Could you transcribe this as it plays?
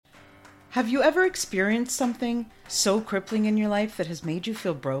Have you ever experienced something so crippling in your life that has made you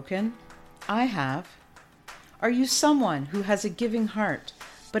feel broken? I have. Are you someone who has a giving heart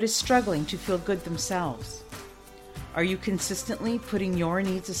but is struggling to feel good themselves? Are you consistently putting your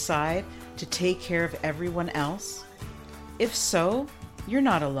needs aside to take care of everyone else? If so, you're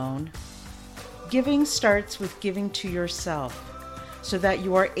not alone. Giving starts with giving to yourself so that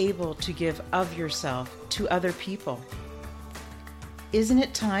you are able to give of yourself to other people. Isn't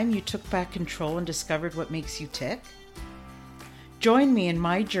it time you took back control and discovered what makes you tick? Join me in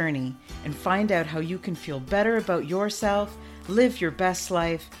my journey and find out how you can feel better about yourself, live your best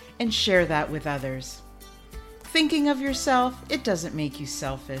life, and share that with others. Thinking of yourself, it doesn't make you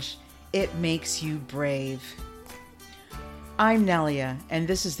selfish. It makes you brave. I'm Nelia, and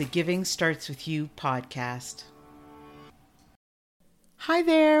this is the Giving Starts With You podcast. Hi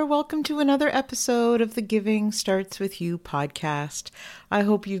there, welcome to another episode of the Giving Starts With You podcast. I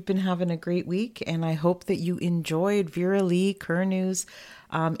hope you've been having a great week, and I hope that you enjoyed Vera Lee Curnu's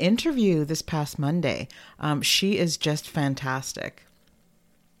interview this past Monday. She is just fantastic.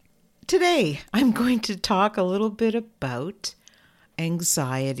 Today, I'm going to talk a little bit about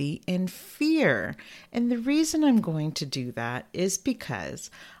anxiety and fear. And the reason I'm going to do that is because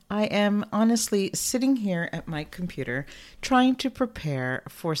I am honestly sitting here at my computer trying to prepare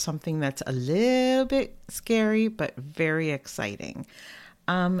for something that's a little bit scary, but very exciting.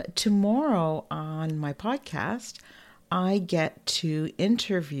 Tomorrow on my podcast, I get to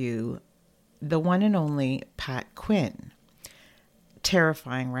interview the one and only Pat Quinn.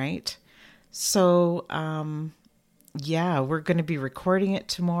 Terrifying, right? So, we're going to be recording it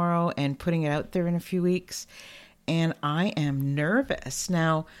tomorrow and putting it out there in a few weeks. And I am nervous.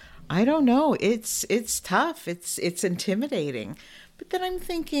 Now, I don't know. It's tough. It's intimidating. But then I'm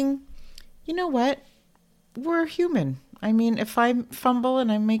thinking, you know what? We're human. I mean, if I fumble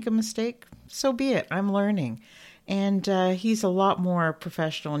and I make a mistake, so be it. I'm learning. And he's a lot more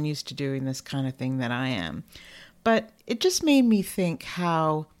professional and used to doing this kind of thing than I am. But it just made me think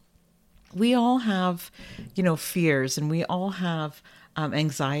how we all have, fears, and we all have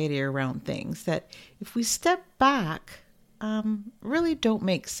anxiety around things that if we step back, really don't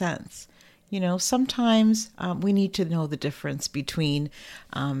make sense. Sometimes we need to know the difference between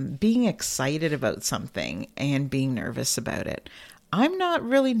being excited about something and being nervous about it. I'm not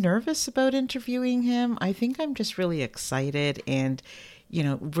really nervous about interviewing him. I think I'm just really excited and,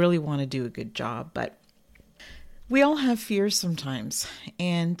 really want to do a good job. But we all have fears sometimes.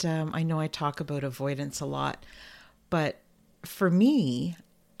 And I know I talk about avoidance a lot, but for me,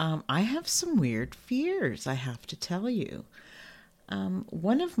 I have some weird fears, I have to tell you.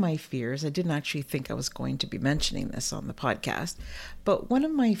 One of my fears, I didn't actually think I was going to be mentioning this on the podcast, but one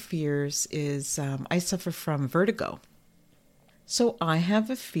of my fears is I suffer from vertigo. So I have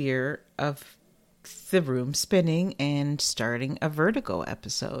a fear of the room spinning and starting a vertigo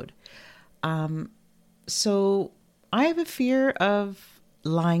episode. So I have a fear of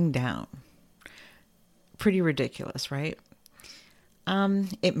lying down. Pretty ridiculous, right?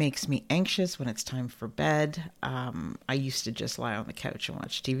 It makes me anxious when it's time for bed. I used to just lie on the couch and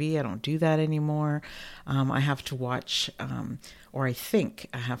watch TV. I don't do that anymore. I have to watch, or I think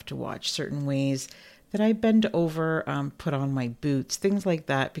I have to watch certain ways that I bend over, put on my boots, things like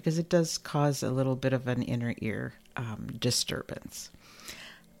that, because it does cause a little bit of an inner ear disturbance.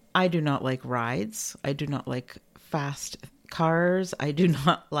 I do not like rides. I do not like fast cars. I do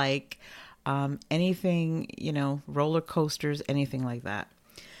not like anything, roller coasters, anything like that.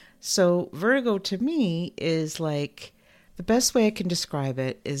 So vertigo to me is like, the best way I can describe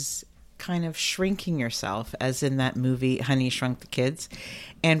it is kind of shrinking yourself, as in that movie, Honey, Shrunk the Kids,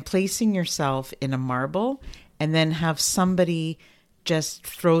 and placing yourself in a marble and then have somebody just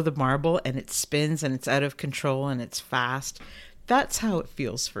throw the marble and it spins and it's out of control and it's fast. That's how it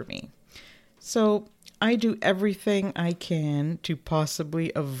feels for me. So I do everything I can to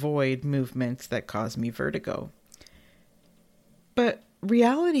possibly avoid movements that cause me vertigo. But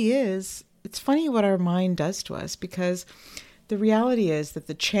reality is, it's funny what our mind does to us, because the reality is that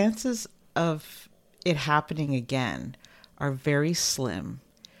the chances of it happening again are very slim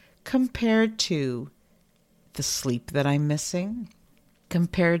compared to the sleep that I'm missing,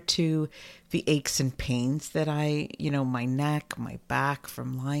 compared to the aches and pains that my neck, my back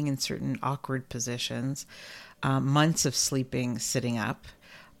from lying in certain awkward positions, months of sleeping, sitting up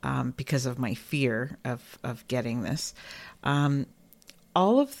because of my fear of getting this.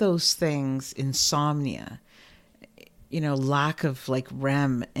 All of those things, insomnia, lack of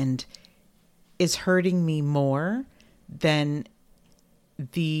REM, and is hurting me more than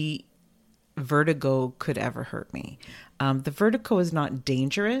the vertigo could ever hurt me. The vertigo is not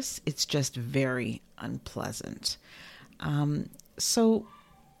dangerous. It's just very unpleasant. So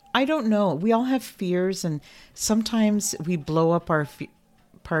I don't know. We all have fears, and sometimes we blow up our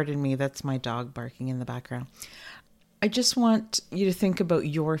pardon me, that's my dog barking in the background. I just want you to think about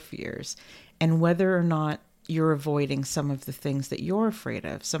your fears and whether or not you're avoiding some of the things that you're afraid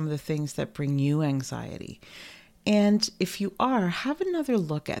of, some of the things that bring you anxiety. And if you are, have another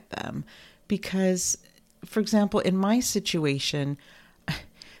look at them. Because, for example, in my situation,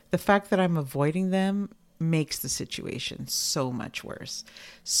 the fact that I'm avoiding them makes the situation so much worse.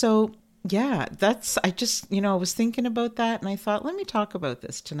 So yeah, I was thinking about that and I thought, let me talk about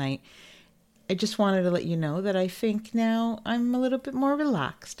this tonight. I just wanted to let you know that I think now I'm a little bit more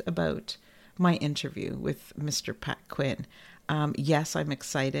relaxed about my interview with Mr. Pat Quinn. Yes, I'm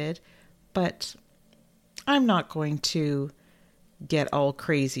excited, but I'm not going to get all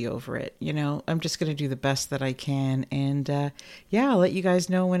crazy over it. I'm just going to do the best that I can. And I'll let you guys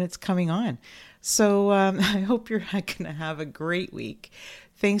know when it's coming on. So I hope you're going to have a great week.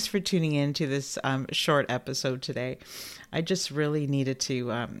 Thanks for tuning in to this short episode today. I just really needed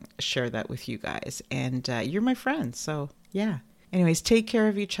to share that with you guys. And you're my friends. So yeah. Anyways, take care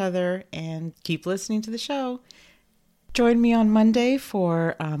of each other and keep listening to the show. Join me on Monday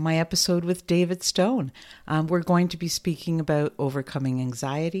for my episode with David Stone. We're going to be speaking about overcoming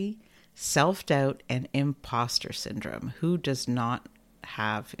anxiety, self-doubt, and imposter syndrome. Who does not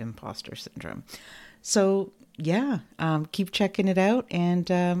have imposter syndrome? So yeah, keep checking it out.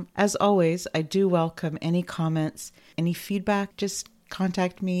 And as always, I do welcome any comments, any feedback. Just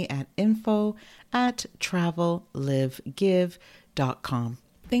contact me at info@travellivegive.com.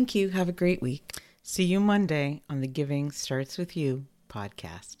 Thank you. Have a great week. See you Monday on the Giving Starts With You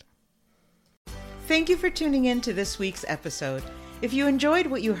podcast. Thank you for tuning in to this week's episode. If you enjoyed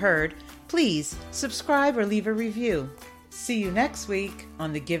what you heard, please subscribe or leave a review. See you next week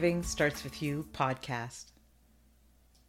on the Giving Starts With You podcast.